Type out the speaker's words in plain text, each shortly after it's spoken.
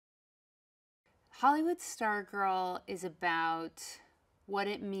Hollywood Stargirl is about what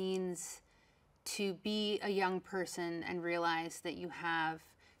it means to be a young person and realize that you have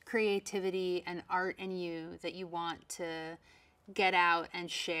creativity and art in you that you want to get out and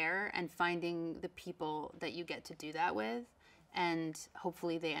share, and finding the people that you get to do that with, and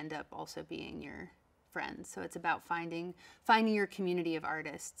hopefully they end up also being your friends. So it's about finding your community of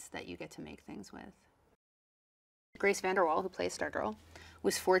artists that you get to make things with. Grace VanderWaal, who plays Stargirl,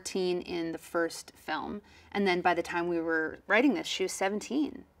 was 14 in the first film, and then by the time we were writing this, she was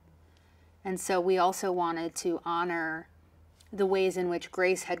 17. And so we also wanted to honor the ways in which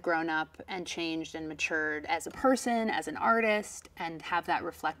Grace had grown up and changed and matured as a person, as an artist, and have that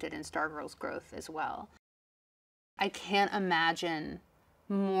reflected in Stargirl's growth as well. I can't imagine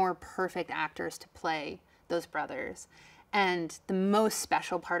more perfect actors to play those brothers. And the most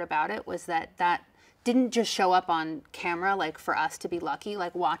special part about it was that that didn't just show up on camera, like for us to be lucky,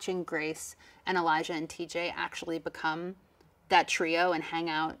 like watching Grace and Elijah and TJ actually become that trio and hang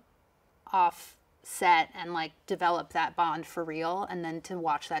out off set and like develop that bond for real, and then to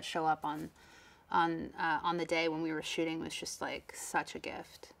watch that show up on the day when we were shooting was just like such a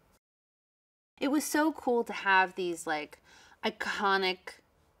gift. It was so cool to have these like iconic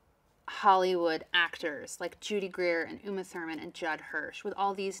Hollywood actors like Judy Greer and Uma Thurman and Judd Hirsch with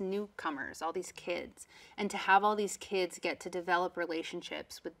all these newcomers, all these kids, and to have all these kids get to develop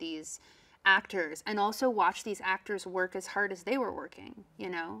relationships with these actors and also watch these actors work as hard as they were working, you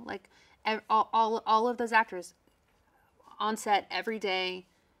know, like all of those actors on set every day,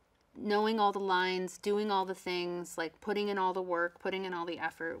 knowing all the lines, doing all the things, like putting in all the work, putting in all the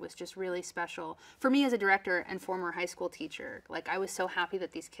effort was just really special. For me as a director and former high school teacher, like I was so happy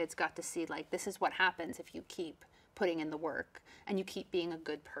that these kids got to see like this is what happens if you keep putting in the work and you keep being a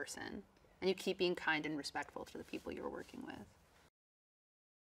good person and you keep being kind and respectful to the people you're working with.